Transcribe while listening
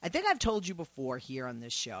think I've told you before here on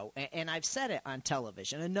this show, and I've said it on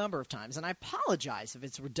television a number of times, and I apologize if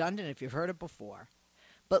it's redundant, if you've heard it before,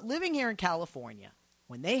 but living here in California,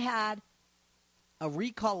 when they had a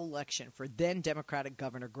recall election for then Democratic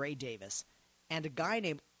Governor Gray Davis and a guy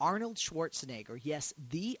named Arnold Schwarzenegger, yes,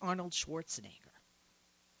 the Arnold Schwarzenegger,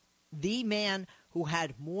 the man who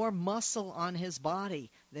had more muscle on his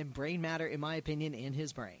body than brain matter, in my opinion, in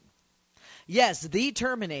his brain. Yes, the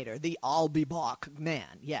Terminator, the I'll be back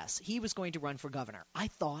man. Yes, he was going to run for governor. I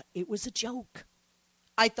thought it was a joke.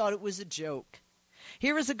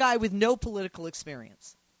 Here is a guy with no political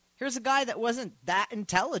experience. Here's a guy that wasn't that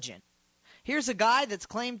intelligent. Here's a guy that's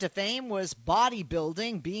claimed to fame was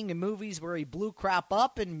bodybuilding, being in movies where he blew crap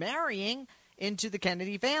up, and marrying into the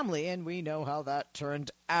Kennedy family. And we know how that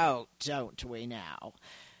turned out, don't we now?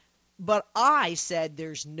 But I said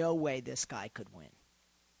there's no way this guy could win.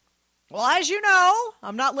 Well, as you know,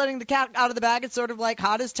 I'm not letting the cat out of the bag. It's sort of like,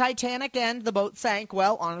 how does Titanic end? The boat sank.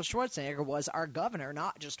 Well, Arnold Schwarzenegger was our governor,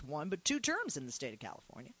 not just one, but 2 terms in the state of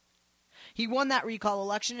California. He won that recall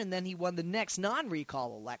election, and then he won the next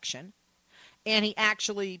non-recall election. And he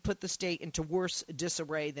actually put the state into worse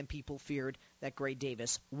disarray than people feared that Gray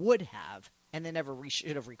Davis would have. And they never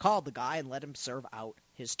should have recalled the guy and let him serve out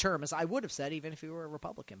his term, as I would have said, even if he were a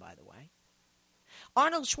Republican, by the way.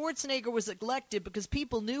 Arnold Schwarzenegger was elected because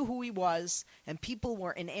people knew who he was, and people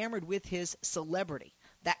were enamored with his celebrity,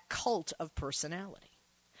 that cult of personality.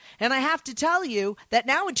 And I have to tell you that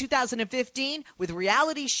now in 2015, with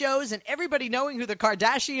reality shows and everybody knowing who the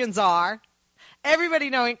Kardashians are, everybody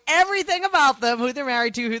knowing everything about them, who they're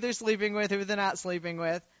married to, who they're sleeping with, who they're not sleeping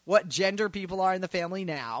with, what gender people are in the family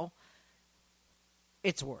now,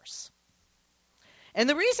 it's worse. And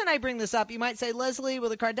the reason I bring this up, you might say, Leslie, well,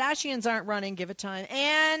 the Kardashians aren't running, give it time.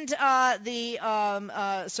 And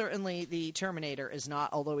certainly the Terminator is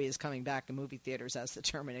not, although he is coming back in movie theaters as the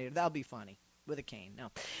Terminator. That'll be funny, with a cane. No.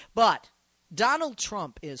 But Donald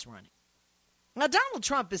Trump is running. Now, Donald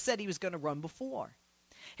Trump has said he was going to run before.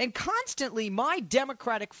 And constantly, my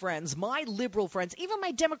Democratic friends, my liberal friends, even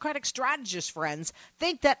my Democratic strategist friends,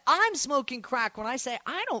 think that I'm smoking crack when I say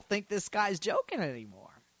I don't think this guy's joking anymore.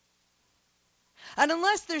 And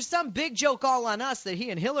unless there's some big joke all on us that he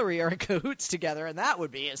and Hillary are in cahoots together, and that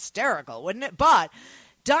would be hysterical, wouldn't it? But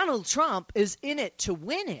Donald Trump is in it to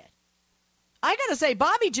win it. I got to say,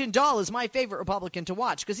 Bobby Jindal is my favorite Republican to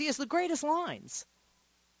watch because he has the greatest lines.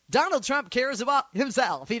 Donald Trump cares about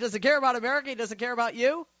himself. He doesn't care about America. He doesn't care about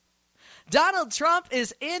you. Donald Trump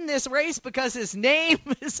is in this race because his name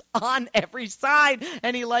is on every side,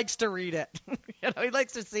 and he likes to read it. He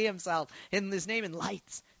likes to see himself in his name in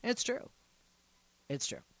lights. And it's true. It's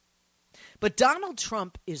true. But Donald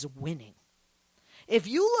Trump is winning. If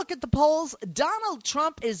you look at the polls, Donald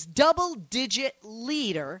Trump is double-digit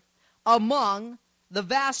leader among the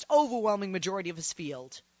vast, overwhelming majority of his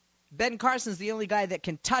field. Ben Carson's the only guy that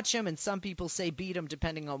can touch him, and some people say beat him,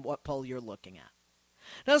 depending on what poll you're looking at.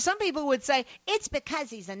 Now, some people would say, it's because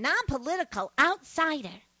he's a non-political outsider.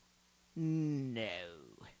 No.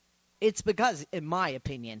 It's because, in my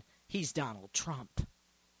opinion, he's Donald Trump.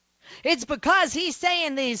 It's because he's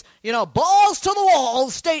saying these, balls to the wall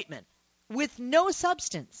statement with no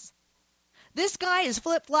substance. This guy is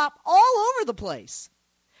flip-flop all over the place.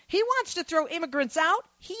 He wants to throw immigrants out.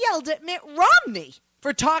 He yelled at Mitt Romney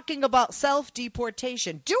for talking about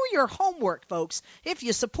self-deportation. Do your homework, folks. If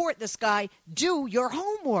you support this guy, do your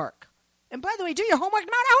homework. And by the way, do your homework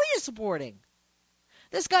not who you're supporting.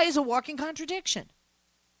 This guy is a walking contradiction.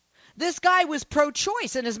 This guy was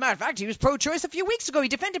pro-choice, and as a matter of fact, he was pro-choice a few weeks ago. He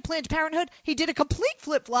defended Planned Parenthood. He did a complete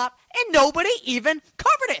flip-flop, and nobody even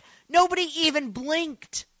covered it. Nobody even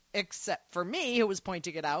blinked, except for me, who was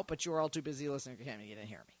pointing it out, but you were all too busy listening to him. You didn't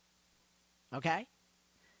hear me. Okay?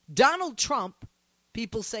 Donald Trump,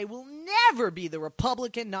 people say, will never be the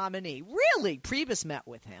Republican nominee. Really? Priebus met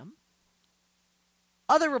with him.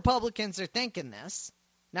 Other Republicans are thinking this.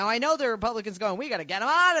 Now, I know there are Republicans going, we got to get him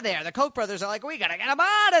out of there. The Koch brothers are like, we got to get him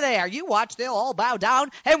out of there. You watch, they'll all bow down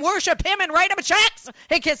and worship him and write him checks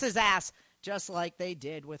and kiss his ass, just like they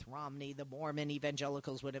did with Romney. The Mormon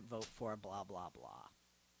evangelicals wouldn't vote for, blah, blah, blah.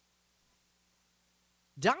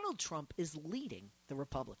 Donald Trump is leading the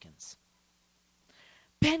Republicans.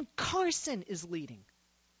 Ben Carson is leading.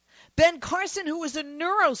 Ben Carson, who is a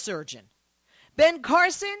neurosurgeon. Ben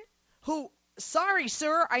Carson, who... Sorry,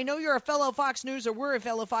 sir, I know you're a fellow Fox News, or we're a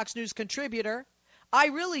fellow Fox News contributor. I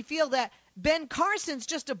really feel that Ben Carson's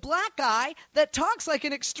just a black guy that talks like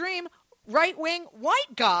an extreme right-wing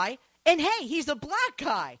white guy, and hey, he's a black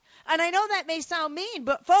guy. And I know that may sound mean,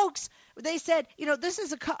 but folks, they said, this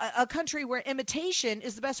is a country where imitation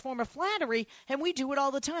is the best form of flattery, and we do it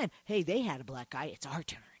all the time. Hey, they had a black guy, it's our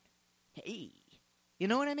turn. Hey, you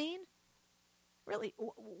know what I mean? Really,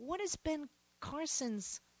 what has Ben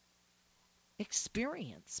Carson's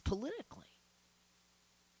experience politically?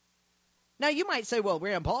 Now, you might say, well,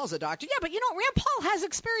 Rand Paul's a doctor. Yeah, but Rand Paul has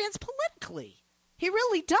experience politically. He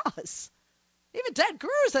really does. Even Ted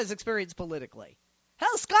Cruz has experience politically.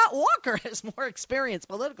 Hell, Scott Walker has more experience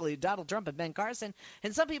politically than Donald Trump and Ben Carson.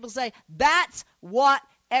 And some people say that's what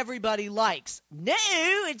everybody likes. No,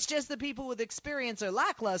 it's just the people with experience are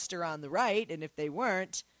lackluster on the right. And if they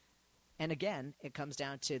weren't, and again, it comes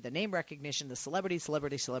down to the name recognition, the celebrity.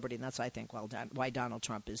 And that's, I think, why Donald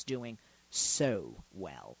Trump is doing so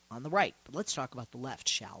well on the right. But let's talk about the left,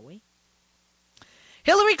 shall we?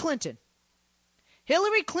 Hillary Clinton.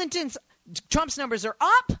 Trump's numbers are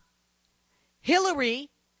up. Hillary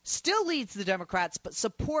still leads the Democrats, but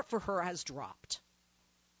support for her has dropped.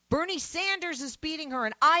 Bernie Sanders is beating her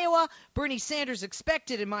in Iowa. Bernie Sanders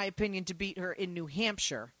expected, in my opinion, to beat her in New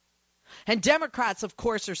Hampshire. And Democrats, of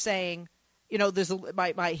course, are saying, there's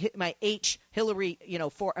my H Hillary,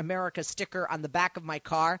 for America sticker on the back of my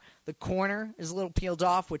car. The corner is a little peeled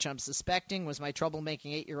off, which I'm suspecting was my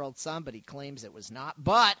troublemaking 8-year-old son, but he claims it was not.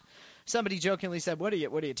 But somebody jokingly said, what are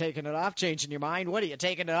you taking it off? Changing your mind? What are you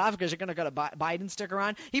taking it off because you're going to get a Biden sticker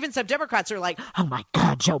on? Even some Democrats are like, oh, my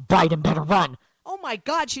God, Joe Biden better run. Oh, my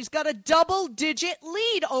God, she's got a double-digit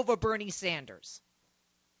lead over Bernie Sanders.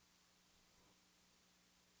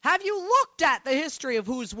 Have you looked at the history of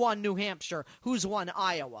who's won New Hampshire, who's won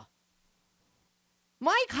Iowa?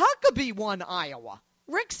 Mike Huckabee won Iowa.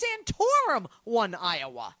 Rick Santorum won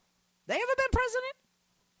Iowa. They ever been president?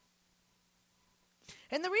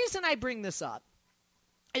 And the reason I bring this up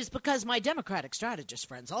is because my Democratic strategist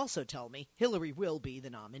friends also tell me Hillary will be the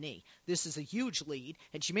nominee. This is a huge lead,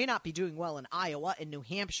 and she may not be doing well in Iowa and New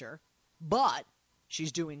Hampshire, but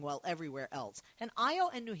she's doing well everywhere else. And Iowa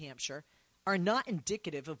and New Hampshire are not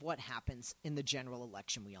indicative of what happens in the general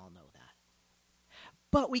election. We all know that.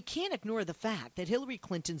 But we can't ignore the fact that Hillary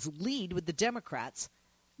Clinton's lead with the Democrats,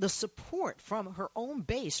 the support from her own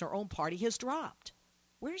base, her own party, has dropped.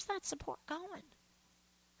 Where's that support going?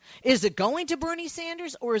 Is it going to Bernie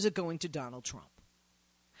Sanders or is it going to Donald Trump?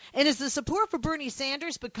 And is the support for Bernie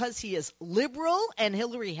Sanders because he is liberal and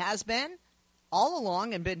Hillary has been all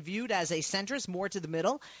along and been viewed as a centrist, more to the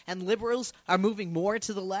middle, and liberals are moving more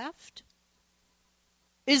to the left?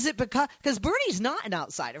 Is it because Bernie's not an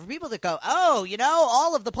outsider? For people that go,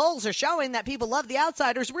 all of the polls are showing that people love the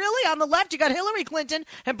outsiders. Really? On the left, you got Hillary Clinton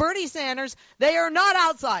and Bernie Sanders. They are not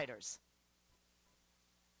outsiders.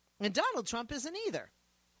 And Donald Trump isn't either.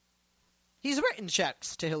 He's written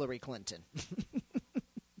checks to Hillary Clinton in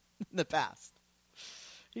the past.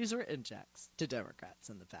 He's written checks to Democrats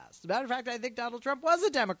in the past. As a matter of fact, I think Donald Trump was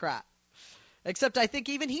a Democrat. Except I think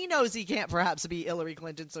even he knows he can't perhaps beat Hillary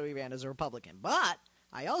Clinton, so he ran as a Republican. But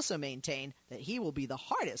I also maintain that he will be the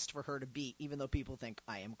hardest for her to beat, even though people think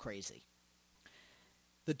I am crazy.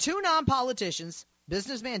 The two non-politicians,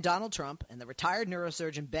 businessman Donald Trump and the retired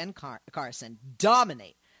neurosurgeon Ben Carson,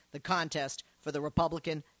 dominate the contest for the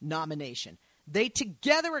Republican nomination. They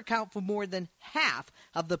together account for more than half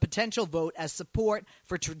of the potential vote as support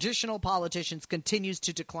for traditional politicians continues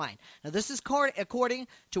to decline. Now, this is according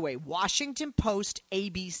to a Washington Post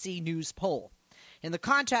ABC News poll. In the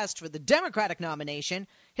contest for the Democratic nomination,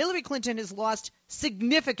 Hillary Clinton has lost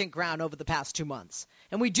significant ground over the past 2 months.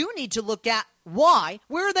 And we do need to look at why.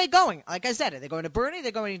 Where are they going? Like I said, are they going to Bernie? Are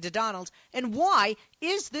they going to Donald? And why?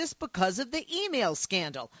 Is this because of the email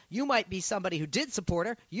scandal? You might be somebody who did support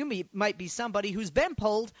her. You might be somebody who's been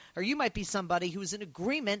polled. Or you might be somebody who's in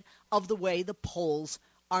agreement of the way the polls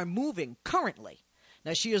are moving currently.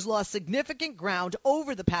 Now, she has lost significant ground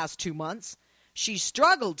over the past 2 months. She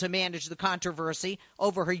struggled to manage the controversy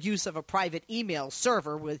over her use of a private email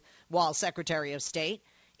server while Secretary of State.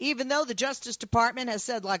 Even though the Justice Department has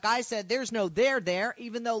said, like I said, there's no there,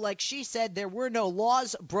 even though, like she said, there were no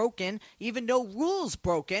laws broken, even no rules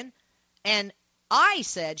broken. And I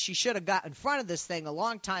said she should have got in front of this thing a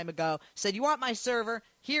long time ago, said, you want my server?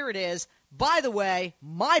 Here it is. By the way,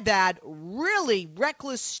 my bad, really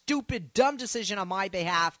reckless, stupid, dumb decision on my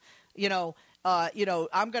behalf.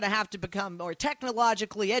 I'm going to have to become more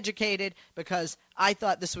technologically educated because I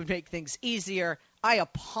thought this would make things easier. I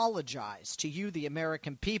apologize to you, the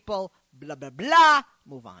American people, blah, blah, blah.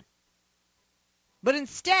 Move on. But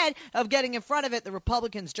instead of getting in front of it, the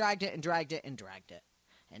Republicans dragged it.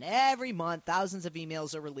 And every month, thousands of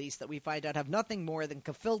emails are released that we find out have nothing more than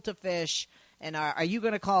gefilte fish and are you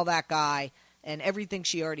going to call that guy? And everything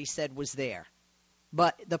she already said was there.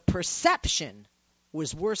 But the perception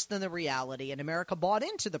was worse than the reality, and America bought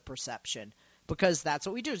into the perception, because that's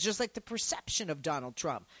what we do. It's just like the perception of Donald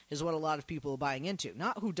Trump is what a lot of people are buying into.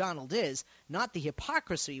 Not who Donald is, not the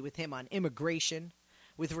hypocrisy with him on immigration,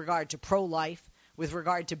 with regard to pro-life, with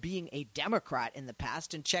regard to being a Democrat in the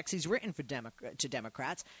past and checks he's written for to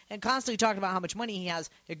Democrats, and constantly talking about how much money he has,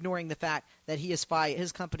 ignoring the fact that his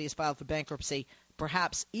company has filed for bankruptcy,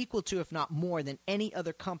 perhaps equal to, if not more, than any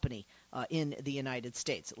other company in the United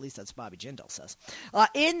States. At least that's what Bobby Jindal says.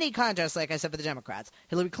 In the contest, like I said, for the Democrats,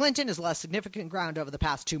 Hillary Clinton has lost significant ground over the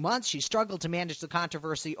past 2 months. She struggled to manage the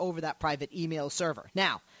controversy over that private email server.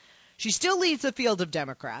 Now, she still leads the field of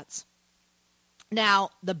Democrats.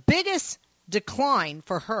 Now, the biggest decline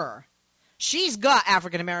for her, she's got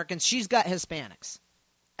African Americans, she's got Hispanics.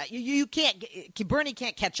 You can't, Bernie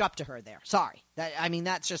can't catch up to her there. Sorry.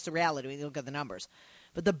 That's just the reality when you look at the numbers.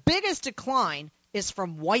 But the biggest decline is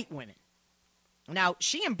from white women. Now,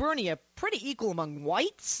 she and Bernie are pretty equal among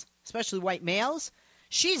whites, especially white males.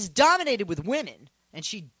 She's dominated with women, and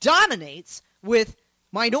she dominates with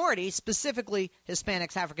minorities, specifically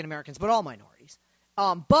Hispanics, African Americans, but all minorities.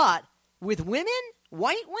 But with women,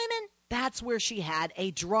 white women, that's where she had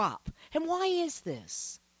a drop. And why is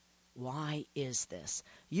this? Why is this?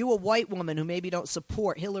 You, a white woman who maybe don't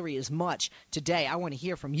support Hillary as much today, I want to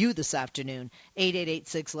hear from you this afternoon.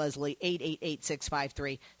 888-6-LESLIE,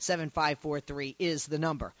 888-653-7543 is the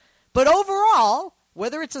number. But overall,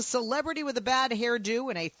 whether it's a celebrity with a bad hairdo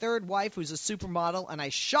and a third wife who's a supermodel, and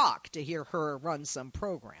I'm shocked to hear her run some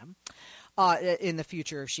program, in the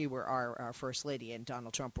future if she were our first lady and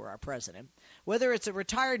Donald Trump were our president. Whether it's a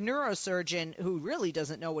retired neurosurgeon who really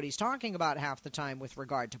doesn't know what he's talking about half the time with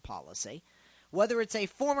regard to policy. Whether it's a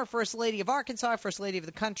former first lady of Arkansas, first lady of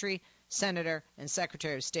the country, senator, and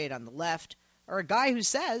secretary of state on the left. Or a guy who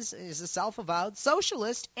says is a self-avowed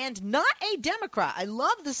socialist and not a Democrat. I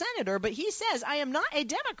love the senator, but he says, I am not a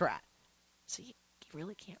Democrat. So you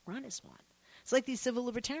really can't run as one. It's like these civil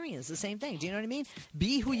libertarians, the same thing. Do you know what I mean?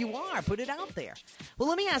 Be who you are. Put it out there. Well,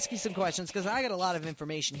 let me ask you some questions because I got a lot of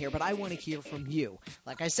information here, but I want to hear from you.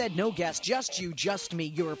 Like I said, no guest, just you, just me,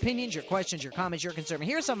 your opinions, your questions, your comments, your concerns.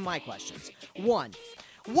 Here's some of my questions. 1,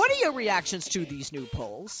 what are your reactions to these new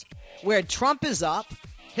polls where Trump is up,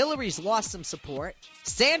 Hillary's lost some support,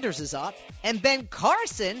 Sanders is up, and Ben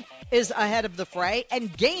Carson is ahead of the fray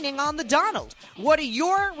and gaining on the Donald? What are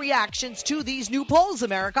your reactions to these new polls,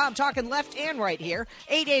 America? I'm talking left and right here.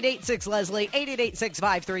 888-6-LESLIE,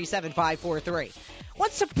 888-653-7543.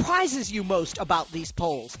 What surprises you most about these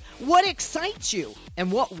polls? What excites you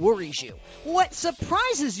and what worries you? What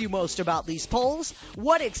surprises you most about these polls?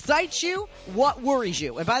 What excites you? What worries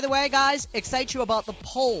you? And by the way, guys, excites you about the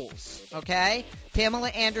polls, okay? Pamela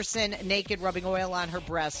Anderson naked rubbing oil on her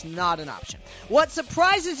breasts, not an option. What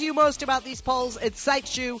surprises you most about these polls,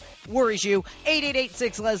 excites you, worries you?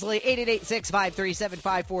 888-6-LESLIE,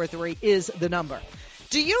 888-653-7543 is the number.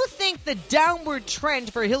 Do you think the downward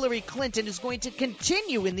trend for Hillary Clinton is going to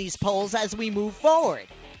continue in these polls as we move forward?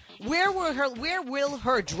 Where will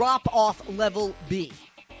her drop-off level be?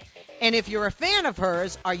 And if you're a fan of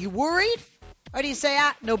hers, are you worried? Or do you say,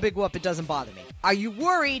 no big whoop, it doesn't bother me? Are you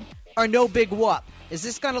worried or no big whoop? Is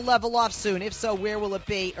this going to level off soon? If so, where will it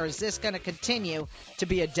be? Or is this going to continue to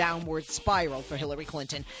be a downward spiral for Hillary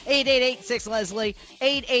Clinton? 888-6-LESLIE,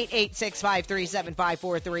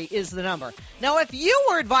 888-653-7543 is the number. Now, if you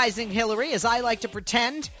were advising Hillary, as I like to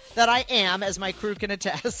pretend that I am, as my crew can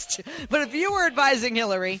attest, but if you were advising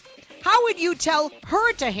Hillary, how would you tell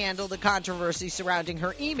her to handle the controversy surrounding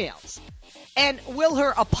her emails? And will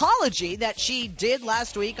her apology that she did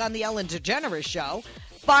last week on the Ellen DeGeneres show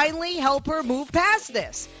finally help her move past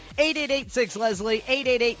this? 888-6-LESLIE,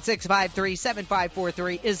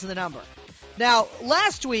 888-653-7543 is the number. Now,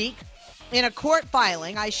 last week, in a court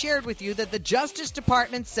filing, I shared with you that the Justice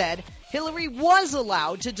Department said Hillary was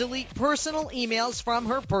allowed to delete personal emails from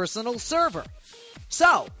her personal server.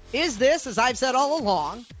 So, is this, as I've said all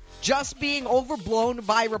along, just being overblown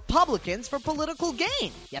by Republicans for political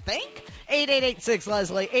gain? You think?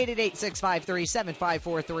 888-6-LESLIE,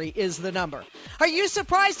 888-653-7543 is the number. Are you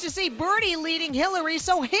surprised to see Bernie leading Hillary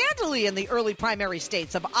so handily in the early primary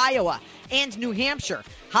states of Iowa and New Hampshire?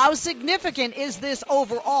 How significant is this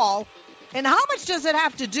overall? And how much does it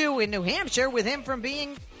have to do in New Hampshire with him from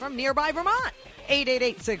being from nearby Vermont?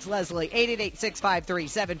 888-6-LESLIE,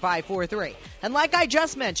 888-653-7543. And like I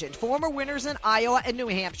just mentioned, former winners in Iowa and New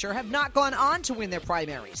Hampshire have not gone on to win their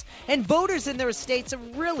primaries. And voters in their states are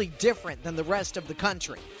really different than the rest of the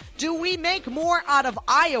country. Do we make more out of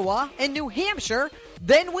Iowa and New Hampshire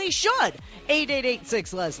than we should?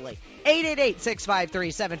 888-6-LESLIE,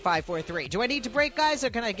 888-653-7543. Do I need to break, guys, or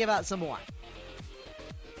can I give out some more?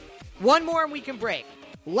 One more and we can break.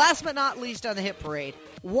 Last but not least on the hit parade,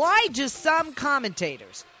 Why do some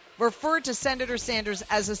commentators refer to Senator Sanders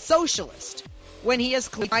as a socialist when he has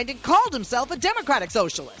clearly called himself a democratic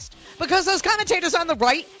socialist? Because those commentators on the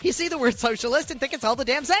right, you see the word socialist and think it's all the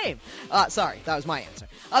damn same. Sorry, that was my answer.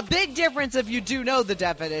 A big difference if you do know the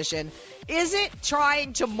definition. Is it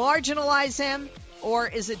trying to marginalize him, or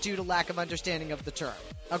is it due to lack of understanding of the term?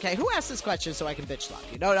 Okay, who asked this question so I can bitch slap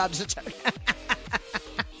you? No, I'm just joking.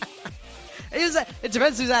 It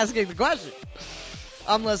depends who's asking the question.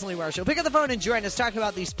 I'm Leslie Marshall. Pick up the phone and join us. Talk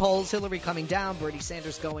about these polls. Hillary coming down, Bernie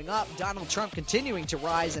Sanders going up, Donald Trump continuing to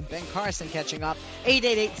rise, and Ben Carson catching up.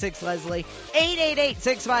 888-6-LESLIE.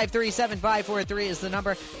 888-653-7543 is the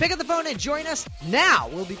number. Pick up the phone and join us now.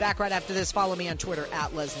 We'll be back right after this. Follow me on Twitter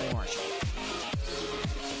at Leslie Marshall.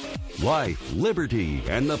 Life, liberty,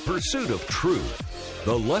 and the pursuit of truth.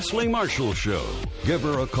 The Leslie Marshall Show. Give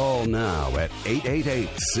her a call now at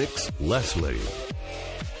 888-6-LESLIE.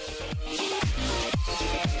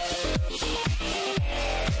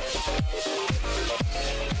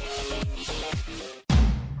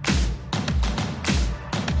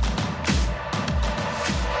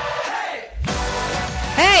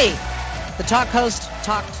 Hey! The talk host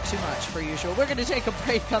talked too much, per usual. We're going to take a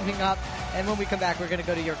break coming up, and when we come back, we're going to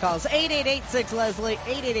go to your calls. 888-6-LESLIE,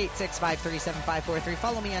 888-653-7543.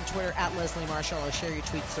 Follow me on Twitter at Leslie Marshall. I'll share your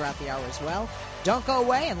tweets throughout the hour as well. Don't go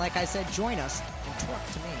away, and like I said, join us and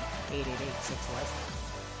talk to me.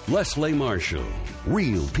 888-6-LESLIE. Leslie Marshall.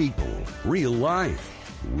 Real people, real life,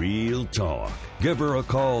 real talk. Give her a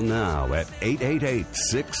call now at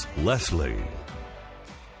 888-6-LESLIE.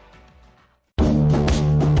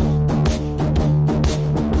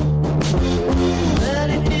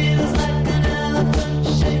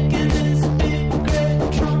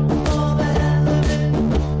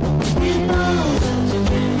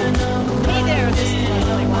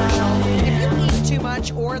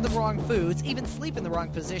 Or the wrong foods, even sleep in the wrong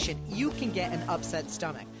position, you can get an upset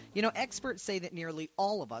stomach. You know, experts say that nearly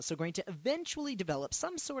all of us are going to eventually develop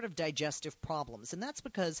some sort of digestive problems, and that's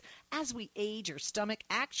because as we age, our stomach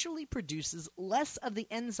actually produces less of the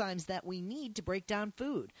enzymes that we need to break down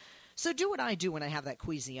food. So do what I do when I have that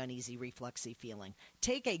queasy, uneasy, refluxy feeling.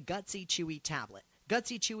 Take a Gutsy Chewy tablet.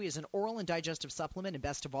 Gutsy Chewy is an oral and digestive supplement, and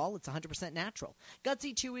best of all, it's 100% natural.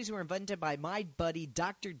 Gutsy Chewies were invented by my buddy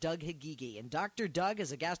Dr. Doug Hagigi, and Dr. Doug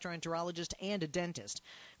is a gastroenterologist and a dentist.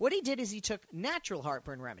 What he did is he took natural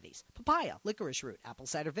heartburn remedies, papaya, licorice root, apple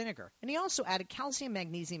cider vinegar, and he also added calcium,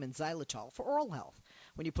 magnesium, and xylitol for oral health.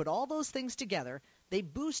 When you put all those things together, they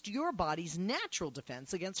boost your body's natural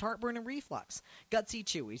defense against heartburn and reflux. Gutsy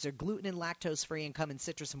Chewies are gluten and lactose-free and come in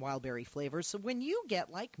citrus and wild berry flavors. So when you get,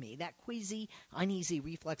 like me, that queasy, uneasy,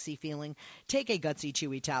 refluxy feeling, take a Gutsy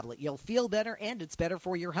Chewy tablet. You'll feel better, and it's better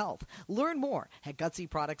for your health. Learn more at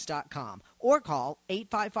GutsyProducts.com or call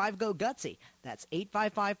 855-GO-GUTSY. That's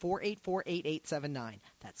 855-484-8879.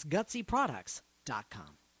 That's GutsyProducts.com.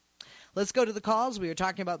 Let's go to the calls. We were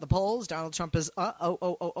talking about the polls. Donald Trump is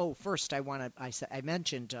First, I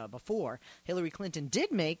mentioned before, Hillary Clinton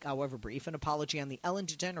did make, however brief, an apology on the Ellen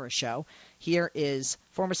DeGeneres show. Here is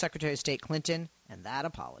former Secretary of State Clinton and that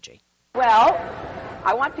apology. Well,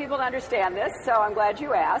 I want people to understand this, so I'm glad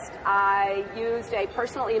you asked. I used a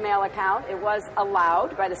personal email account. It was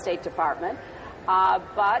allowed by the State Department,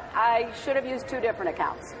 but I should have used two different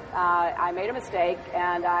accounts. I made a mistake,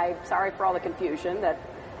 and I'm sorry for all the confusion that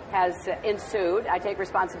has ensued. I take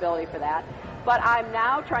responsibility for that. But I'm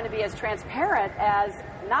now trying to be as transparent as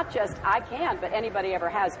not just I can, but anybody ever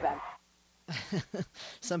has been.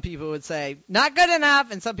 Some people would say, not good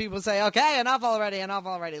enough, and some people would say, okay, enough already.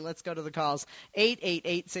 Let's go to the calls.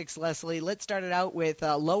 888-6-LESLIE. Let's start it out with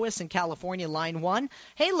Lois in California, line 1.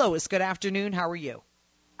 Hey, Lois, good afternoon. How are you?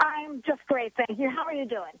 I'm just great, thank you. How are you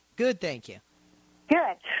doing? Good, thank you.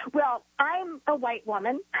 Good. Well, I'm a white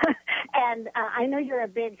woman, and I know you're a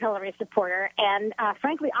big Hillary supporter, and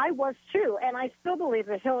frankly, I was too, and I still believe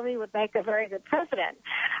that Hillary would make a very good president.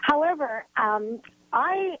 However,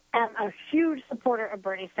 I am a huge supporter of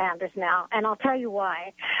Bernie Sanders now, and I'll tell you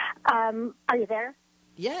why. Are you there?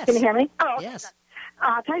 Yes. Can you hear me? Oh, yes.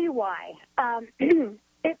 I'll tell you why.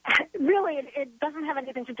 It doesn't have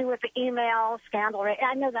anything to do with the email scandal. Right?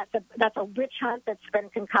 I know that's a witch hunt that's been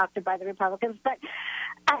concocted by the Republicans, but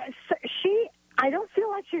I don't feel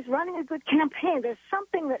like she's running a good campaign. There's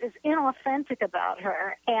something that is inauthentic about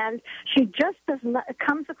her, and she just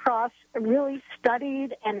comes across really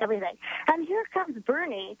studied and everything. And here comes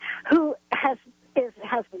Bernie, who has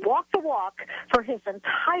has walked the walk for his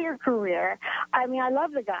entire career. I mean, I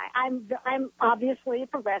love the guy. I'm obviously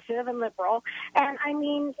progressive and liberal, and I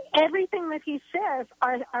mean, everything that he says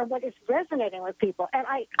are what is resonating with people. And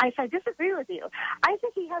I disagree with you. I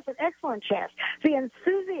think he has an excellent chance. The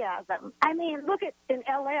enthusiasm. I mean, look at in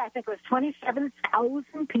L.A. I think it was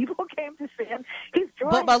 27,000 people came to see him. He's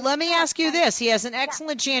drawing. But let me ask you this: he has an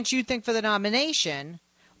excellent chance, you think, for the nomination,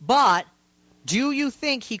 but do you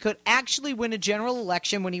think he could actually win a general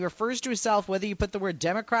election when he refers to himself, whether you put the word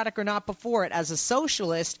Democratic or not before it, as a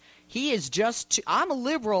socialist? He is just I'm a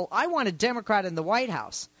liberal. I want a Democrat in the White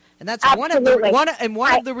House. And that's one of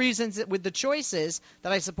the reasons that with the choices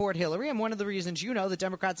that I support Hillary, and one of the reasons, the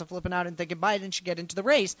Democrats are flipping out and thinking Biden should get into the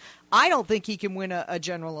race. I don't think he can win a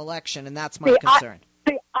general election, and that's my concern.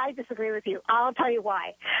 I disagree with you. I'll tell you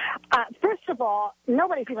why. First of all,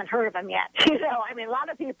 nobody's even heard of him yet. I mean, a lot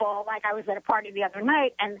of people, like I was at a party the other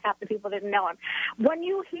night, and half the people didn't know him. When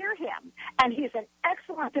you hear him, and he's an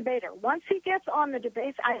excellent debater, once he gets on the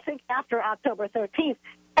debates, I think after October 13th,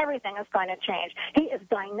 everything is going to change. He is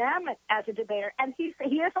dynamic as a debater, and he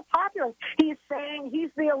is a populist. He's saying he's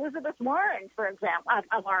the Elizabeth Warren, for example,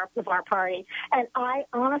 of our party. And I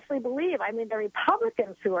honestly believe, the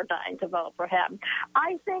Republicans who are dying to vote for him,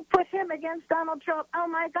 I think put him against Donald Trump, oh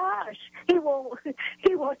my gosh, he will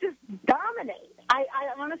just dominate. I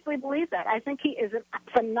honestly believe that. I think he is a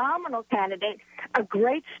phenomenal candidate, a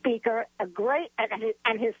great speaker,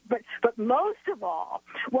 but most of all,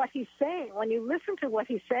 what he's saying, when you listen to what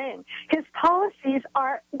he's saying, his policies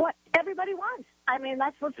are what everybody wants. I mean,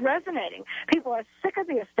 that's what's resonating. People are sick of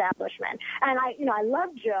the establishment, and I love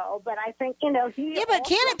Joe, but I think he. Yeah, but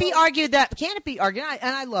can it be argued?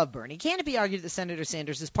 And I love Bernie. Can it be argued that Senator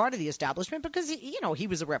Sanders is part of the establishment because he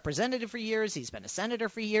was a representative for years, he's been a senator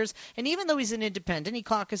for years, and even though he's an independent, he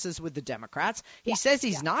caucuses with the Democrats. He says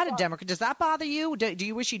he's not a Democrat. Does that bother you? Do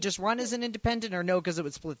you wish he'd just run as an independent, or no, because it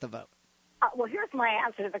would split the vote? Well, here's my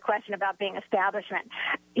answer to the question about being establishment.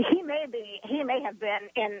 He may have been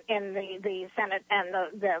in the Senate and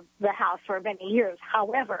the House for many years.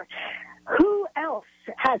 However, who else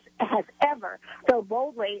has ever so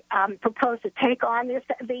boldly proposed to take on the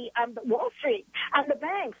Wall Street and the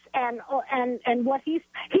banks and what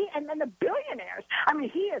and then the billionaires? I mean,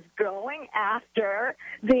 he is going after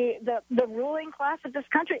the ruling class of this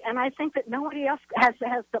country, and I think that nobody else has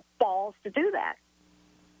the balls to do that.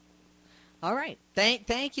 All right.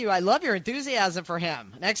 Thank you. I love your enthusiasm for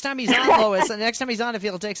him. Next time he's on, Lois, and next time he's on, if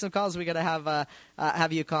he'll take some calls, we got to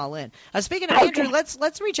have you call in. Speaking of Andrew,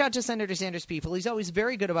 let's reach out to Senator Sanders' people. He's always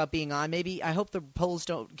very good about being on. I hope the polls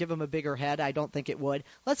don't give him a bigger head. I don't think it would.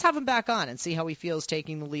 Let's have him back on and see how he feels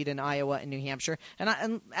taking the lead in Iowa and New Hampshire.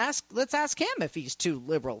 Let's ask him if he's too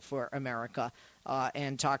liberal for America.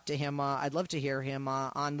 And talk to him. I'd love to hear him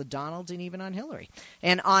on the Donald and even on Hillary.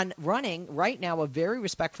 And on running right now a very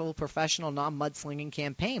respectful, professional, non-mudslinging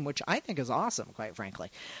campaign, which I think is awesome, quite frankly.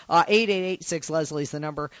 888-6 is the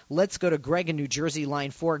number. Let's go to Greg in New Jersey, line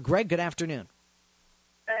 4. Greg, good afternoon.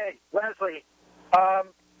 Hey, Leslie.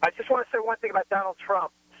 I just want to say one thing about Donald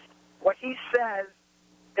Trump. What he says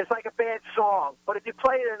is like a bad song, but if you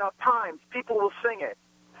play it enough times, people will sing it.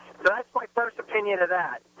 So that's my first opinion of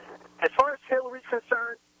that. As far as Hillary's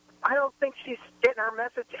concerned, I don't think she's getting her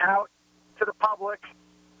message out to the public.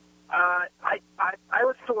 I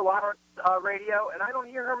listen to a lot of radio, and I don't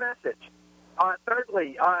hear her message.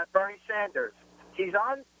 Thirdly, Bernie Sanders. He's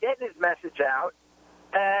on getting his message out,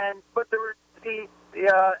 but the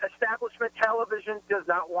establishment television does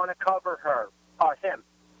not want to cover him.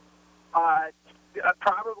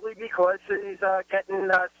 Probably because he's getting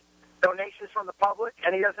donations from the public,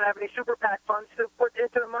 and he doesn't have any super PAC funds to put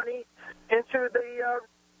into the money into the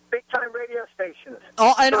big-time radio stations.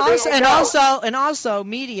 Also,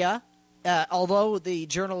 media. Although the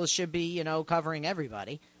journalists should be, covering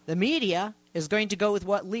everybody, the media is going to go with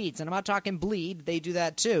what leads. And I'm not talking bleed; they do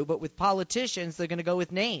that too. But with politicians, they're going to go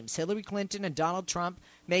with names. Hillary Clinton and Donald Trump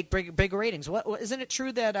make big ratings. Isn't it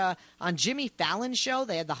true that on Jimmy Fallon's show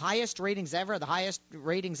they had the highest ratings ever, the highest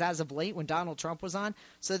ratings as of late when Donald Trump was on?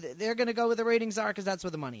 So they're going to go where the ratings are because that's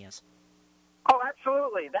where the money is. Oh,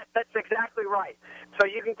 absolutely. That's exactly right. So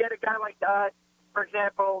you can get a guy like, for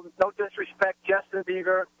example, no disrespect, Justin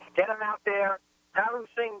Bieber, get him out there, have him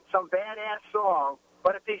sing some badass song.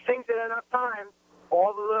 But if he sings it enough times, all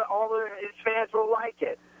of his fans will like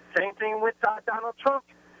it. Same thing with Donald Trump.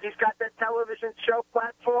 He's got that television show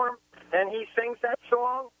platform, and he sings that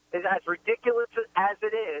song. It's as ridiculous as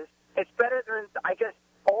it is. It's better than, I guess,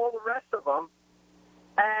 all the rest of them.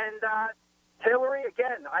 And Hillary,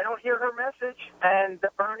 again, I don't hear her message, and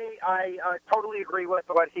Bernie, I totally agree with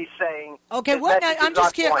what he's saying. Okay,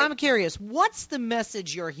 I'm curious. What's the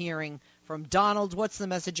message you're hearing from Donald? What's the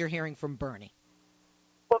message you're hearing from Bernie?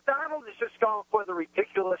 Well, Donald is just going for the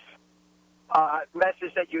ridiculous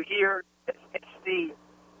message that you hear.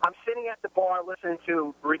 I'm sitting at the bar listening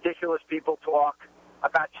to ridiculous people talk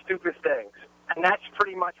about stupid things, and that's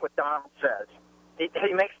pretty much what Donald says.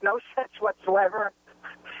 He makes no sense whatsoever.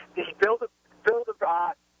 He build a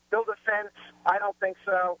fence. I don't think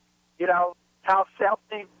so. How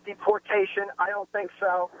self-deportation. I don't think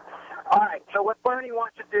so. All right. So what Bernie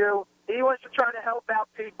wants to do, he wants to try to help out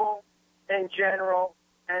people in general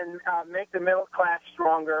and make the middle class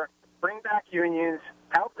stronger, bring back unions,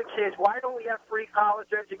 help the kids. Why don't we have free college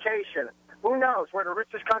education? Who knows? We're the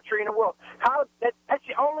richest country in the world. That's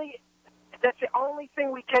the only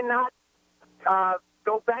thing we cannot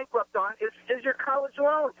go bankrupt on is your college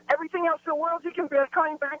loans. Everything else in the world you can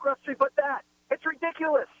claim bankruptcy, but that. It's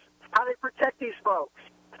ridiculous how they protect these folks.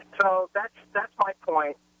 So that's my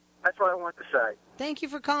point. That's what I want to say. Thank you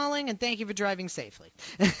for calling, and thank you for driving safely.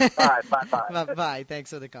 All right, bye-bye. Bye-bye.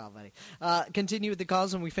 Thanks for the call, buddy. Continue with the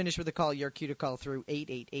calls. When we finish with the call, you're cue to call through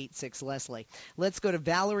 8886-LESLIE. Let's go to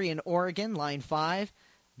Valerie in Oregon, line 5.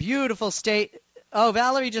 Beautiful state. Oh,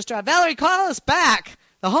 Valerie just dropped. Valerie, call us back.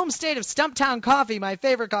 The home state of Stumptown Coffee, my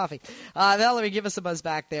favorite coffee. Valerie, give us a buzz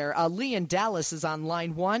back there. Lee in Dallas is on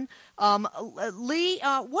line 1. Lee,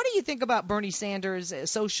 what do you think about Bernie Sanders'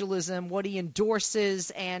 socialism, what he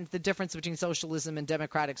endorses, and the difference between socialism and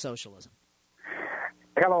democratic socialism?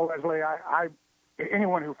 Hello, Leslie.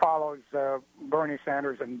 Anyone who follows Bernie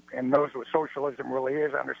Sanders and knows what socialism really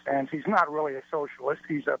is understands he's not really a socialist.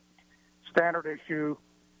 He's a standard issue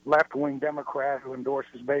left-wing Democrat who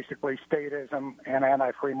endorses basically statism and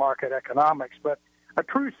anti-free market economics. But a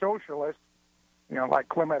true socialist, like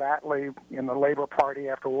Clement Attlee in the Labor Party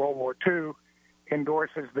after World War II,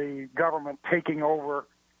 endorses the government taking over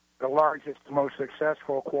the largest, most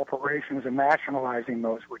successful corporations and nationalizing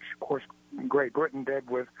those, which, of course, Great Britain did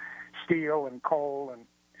with steel and coal and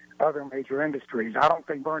other major industries. I don't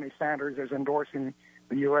think Bernie Sanders is endorsing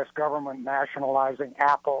the U.S. government nationalizing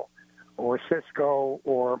Apple or Cisco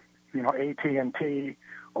or, AT&T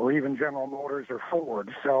or even General Motors or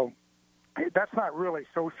Ford. So that's not really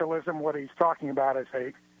socialism. What he's talking about is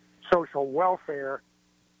a social welfare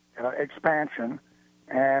expansion.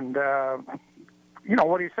 And,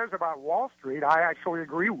 what he says about Wall Street, I actually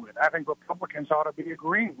agree with. I think Republicans ought to be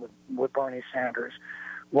agreeing with Bernie Sanders.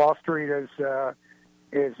 Wall Street is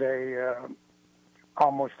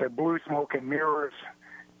almost a blue smoke and mirrors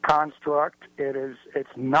construct.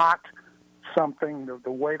 It's not something,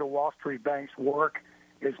 the way the Wall Street banks work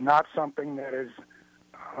is not something that is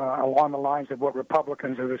along the lines of what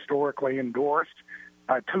Republicans have historically endorsed.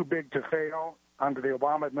 Too big to fail. Under the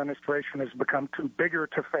Obama administration has become too bigger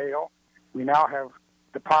to fail. We now have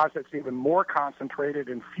deposits even more concentrated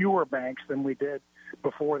in fewer banks than we did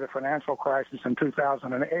before the financial crisis in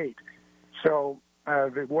 2008. So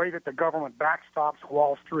the way that the government backstops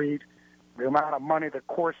Wall Street, the amount of money that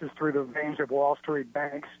courses through the veins of Wall Street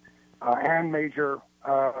banks and major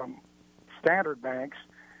standard banks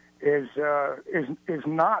is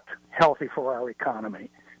not healthy for our economy.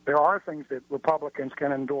 There are things that Republicans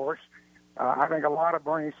can endorse. I think a lot of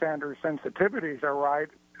Bernie Sanders' sensitivities are right.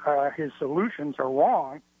 His solutions are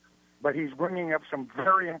wrong, but he's bringing up some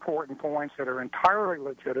very important points that are entirely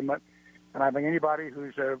legitimate. And I think anybody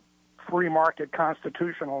who's a free market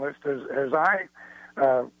constitutionalist, as I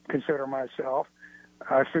consider myself,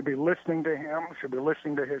 should be listening to him, should be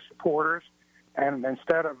listening to his supporters, and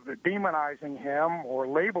instead of demonizing him or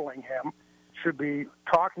labeling him, should be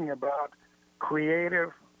talking about creative,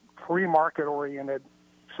 free market-oriented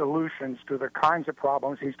solutions to the kinds of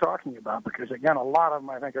problems he's talking about, because, again, a lot of them,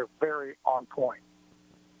 I think, are very on point.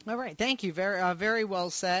 All right. Thank you. Very well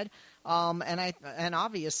said. And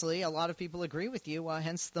obviously, a lot of people agree with you,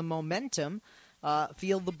 hence the momentum.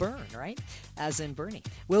 Feel the burn, right? As in Bernie.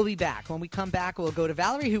 We'll be back. When we come back, we'll go to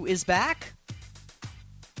Valerie, who is back.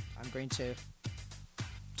 I'm going to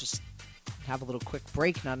just have a little quick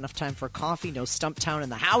break. Not enough time for coffee. No Stumptown in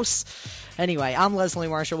the house. Anyway, I'm Leslie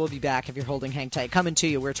Marshall. We'll be back if you're holding. Hang tight. Coming to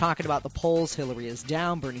you. We're talking about the polls. Hillary is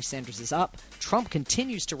down. Bernie Sanders is up. Trump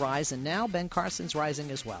continues to rise. And now Ben Carson's rising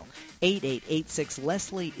as well.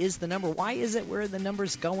 8886-LESLIE is the number. Why is it? Where are the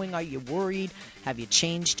numbers going? Are you worried? Have you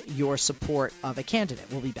changed your support of a candidate?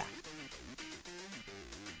 We'll be back.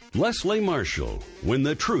 Leslie Marshall, when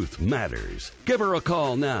the truth matters. Give her a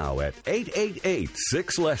call now at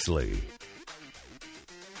 8886-LESLIE.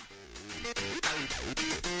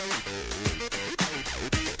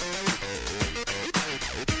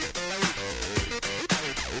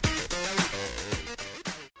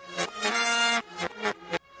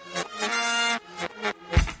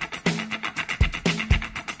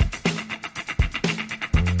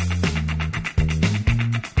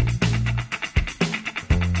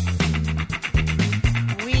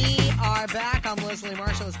 Leslie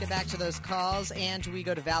Marshall. Let's get back to those calls. And we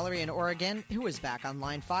go to Valerie in Oregon, who is back on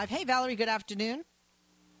line 5. Hey, Valerie, good afternoon.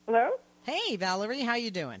 Hello? Hey, Valerie, how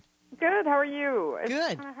you doing? Good. How are you? Good.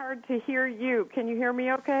 It's kind of hard to hear you. Can you hear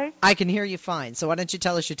me okay? I can hear you fine. So why don't you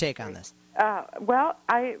tell us your take on this? Well,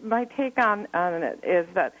 my take on it is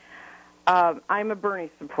that I'm a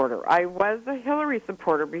Bernie supporter. I was a Hillary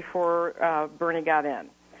supporter before Bernie got in,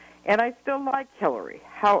 and I still like Hillary.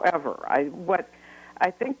 However, I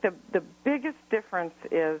think the biggest difference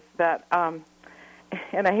is that,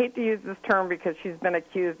 and I hate to use this term because she's been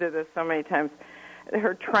accused of this so many times,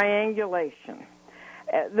 her triangulation.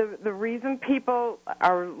 The reason people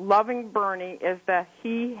are loving Bernie is that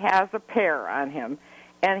he has a pair on him,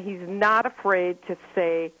 and he's not afraid to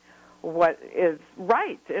say what is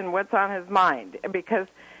right and what's on his mind. Because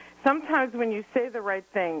sometimes when you say the right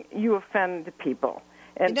thing, you offend people.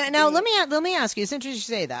 And now let me ask you. It's interesting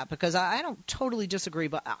you say that because I don't totally disagree,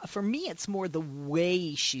 but for me it's more the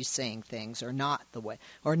way she's saying things, or not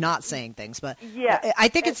saying things. But yeah, I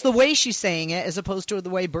think it's the way she's saying it as opposed to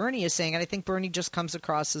the way Bernie is saying it. I think Bernie just comes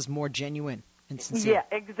across as more genuine and sincere.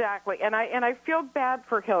 Yeah, exactly. And I feel bad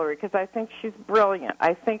for Hillary because I think she's brilliant.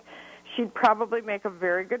 I think she'd probably make a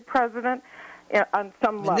very good president on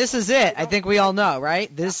some level. And this is it. I think we all know,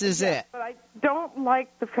 right? This is it. But I don't like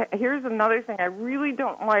here's another thing. I really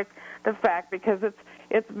don't like the fact, because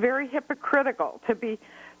it's very hypocritical to be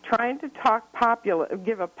trying to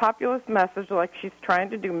give a populist message like she's trying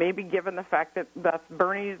to do, maybe given the fact that that's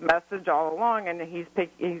Bernie's message all along, and he's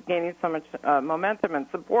gaining so much momentum and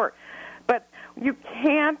support. But you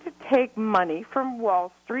can't take money from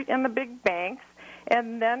Wall Street and the big banks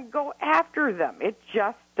and then go after them. It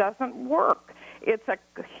just doesn't work. It's a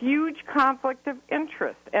huge conflict of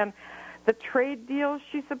interest. And the trade deals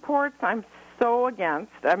she supports, I'm so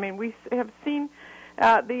against. I mean, we have seen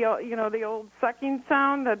the old sucking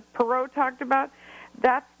sound that Perot talked about.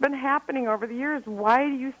 That's been happening over the years. Why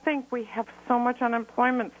do you think we have so much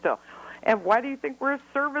unemployment still? And why do you think we're a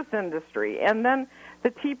service industry? And then the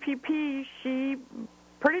TPP, she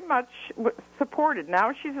pretty much supported.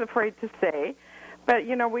 Now she's afraid to say. But,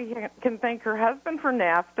 we can thank her husband for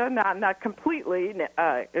NAFTA, not completely.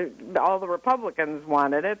 All the Republicans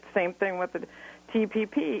wanted it. Same thing with the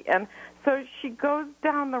TPP. And so she goes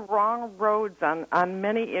down the wrong roads on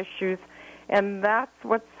many issues, and that's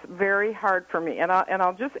what's very hard for me. And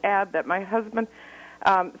I'll just add that my husband,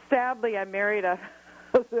 sadly, I married a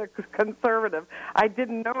conservative. I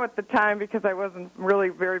didn't know at the time because I wasn't really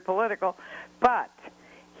very political, but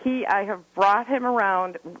I have brought him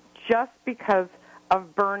around just because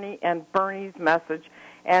of Bernie and Bernie's message.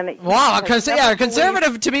 And wow, a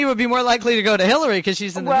conservative to me would be more likely to go to Hillary because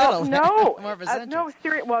she's in the middle. No, more of a no,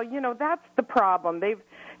 seriously. Well, that's the problem.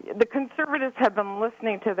 The conservatives have been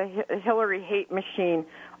listening to the Hillary hate machine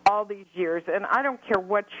all these years, and I don't care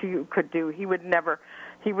what you could do, he would never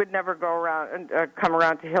go around and come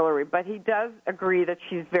around to Hillary. But he does agree that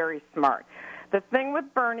she's very smart. The thing with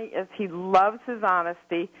Bernie is he loves his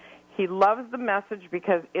honesty. He loves the message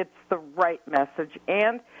because it's the right message,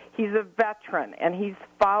 and he's a veteran, and he's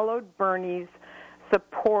followed Bernie's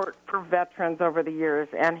support for veterans over the years,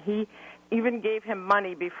 and he even gave him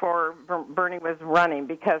money before Bernie was running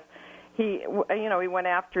because he went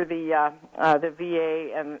after the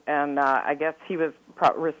VA, and I guess he was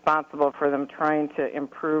responsible for them trying to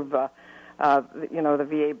improve the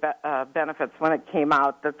VA benefits when it came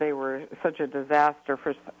out that they were such a disaster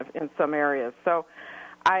in some areas. So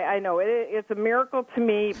I know it's a miracle to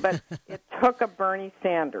me, but it took a Bernie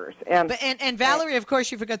Sanders. And Valerie, of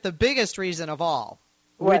course, you forgot the biggest reason of all,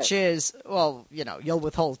 which is, you'll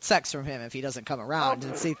withhold sex from him if he doesn't come around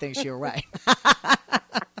and see things your way.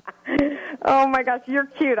 Oh, my gosh, you're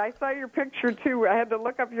cute. I saw your picture, too. I had to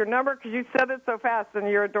look up your number because you said it so fast, and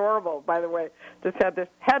you're adorable, by the way. Just had to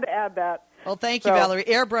add that. Well, thank you, Valerie.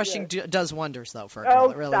 Airbrushing does wonders, though, for a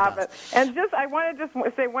girl. It really stop does. It. And I want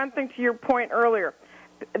to say one thing to your point earlier.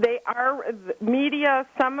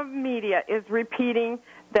 Some of media is repeating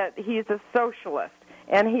that he's a socialist,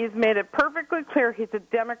 and he's made it perfectly clear he's a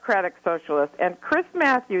Democratic socialist. And Chris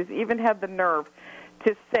Matthews even had the nerve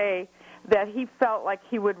to say that he felt like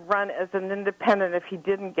he would run as an independent if he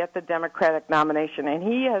didn't get the Democratic nomination. And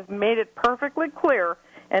he has made it perfectly clear,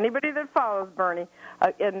 anybody that follows Bernie,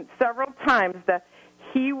 in several times, that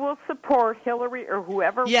he will support Hillary or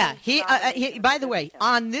whoever. Yeah, by the way,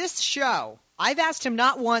 on this show, I've asked him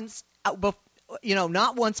not once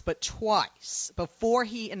but twice before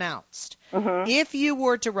he announced, if you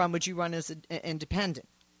were to run, would you run as an independent?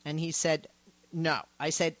 And he said, no.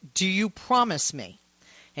 I said, do you promise me?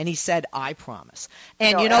 and he said, I promise.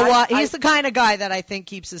 And you know what? He's the kind of guy that I think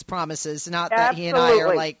keeps his promises. Not that he and I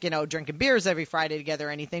are like, drinking beers every Friday together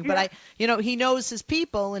or anything, but he knows his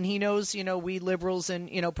people, and he knows, we liberals and,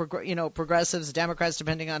 progressives, Democrats,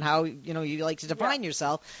 depending on how, you like to define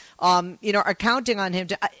yourself, are counting on him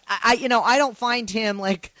to, I don't find him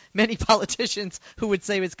like many politicians who would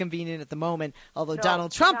say it's convenient at the moment, although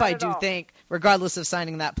Donald Trump, I do think, regardless of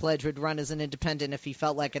signing that pledge, would run as an independent if he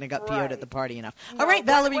felt like it and got PO'd at the party enough. All right,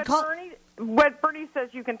 Valerie, what Bernie says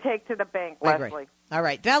you can take to the bank, Leslie. All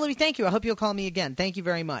right, Valerie, thank you. I hope you'll call me again. Thank you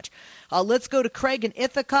very much. Let's go to Craig in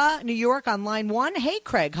Ithaca, New York, on line 1. Hey,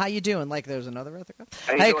 Craig, how you doing? Like there's another Ithaca.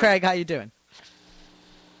 Hey, Craig, how you doing?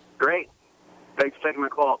 Great. Thanks for taking my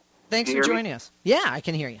call. Thanks for joining us. Yeah, I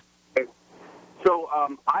can hear you. So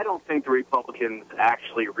I don't think the Republicans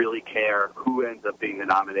actually really care who ends up being the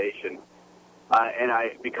nomination,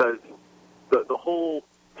 because the whole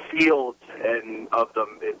field of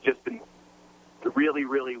them has just been really,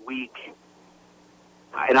 really weak,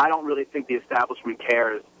 and I don't really think the establishment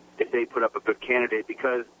cares if they put up a good candidate,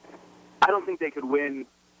 because I don't think they could win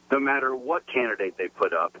no matter what candidate they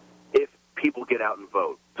put up if people get out and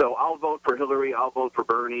vote. So I'll vote for Hillary. I'll vote for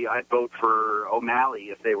Bernie. I'd vote for O'Malley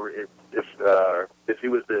if he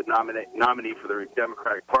was the nominee for the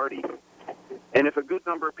Democratic Party. And if a good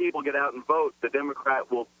number of people get out and vote, the Democrat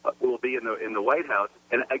will be in the White House.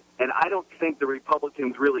 And I don't think the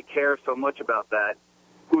Republicans really care so much about that,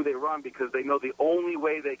 who they run, because they know the only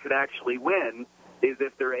way they could actually win is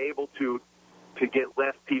if they're able to get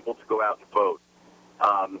less people to go out and vote.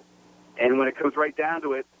 And when it comes right down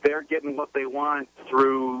to it, they're getting what they want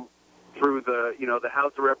through the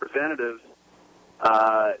House of Representatives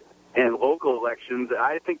and local elections.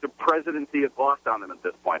 I think the presidency is lost on them at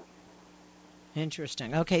this point.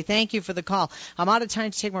 Interesting. Okay, thank you for the call. I'm out of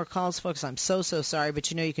time to take more calls, folks. I'm so sorry, but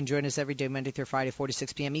you can join us every day, Monday through Friday, 4 to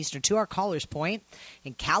 6 p.m. Eastern. To our caller's point,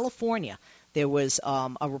 in California, there was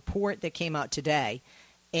a report that came out today,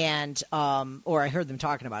 and or I heard them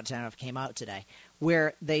talking about it, I don't know if it came out today,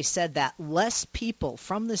 where they said that less people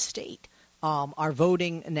from the state are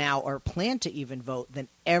voting now, or plan to even vote, than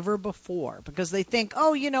ever before, because they think,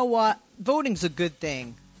 oh, you know what, voting's a good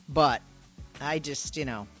thing, but I just,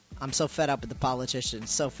 I'm so fed up with the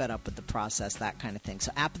politicians, so fed up with the process, that kind of thing.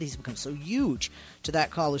 So apathy has become so huge. To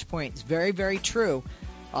that caller's point, it's very, very true.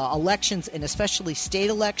 Elections, and especially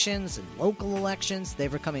state elections and local elections,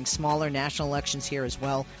 they're becoming smaller. National elections here as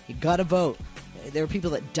well. You got to vote. There are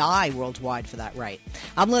people that die worldwide for that right.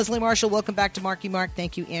 I'm Leslie Marshall. Welcome back to Marky Mark.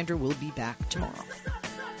 Thank you, Andrew. We'll be back tomorrow.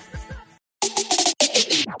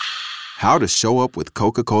 How to show up with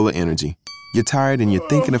Coca-Cola Energy. You're tired and you're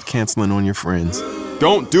thinking of canceling on your friends.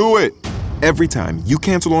 Don't do it! Every time you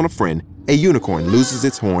cancel on a friend, a unicorn loses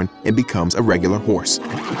its horn and becomes a regular horse.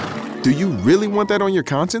 Do you really want that on your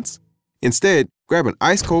conscience? Instead, grab an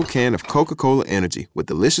ice-cold can of Coca-Cola Energy with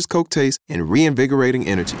delicious Coke taste and reinvigorating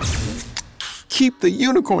energy. Keep the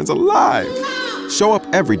unicorns alive! Show up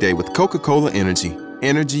every day with Coca-Cola Energy.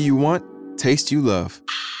 Energy you want, taste you love.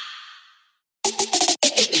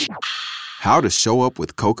 How to show up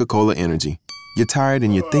with Coca-Cola Energy. You're tired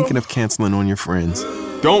and you're thinking of canceling on your friends.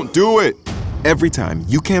 Don't do it! Every time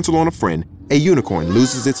you cancel on a friend, a unicorn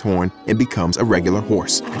loses its horn and becomes a regular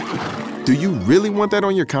horse. Do you really want that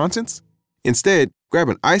on your conscience? Instead, grab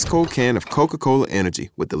an ice-cold can of Coca-Cola Energy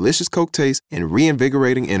with delicious Coke taste and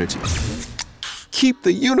reinvigorating energy. Keep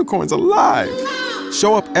the unicorns alive!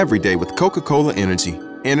 Show up every day with Coca-Cola Energy.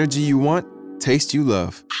 Energy you want, taste you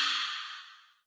love.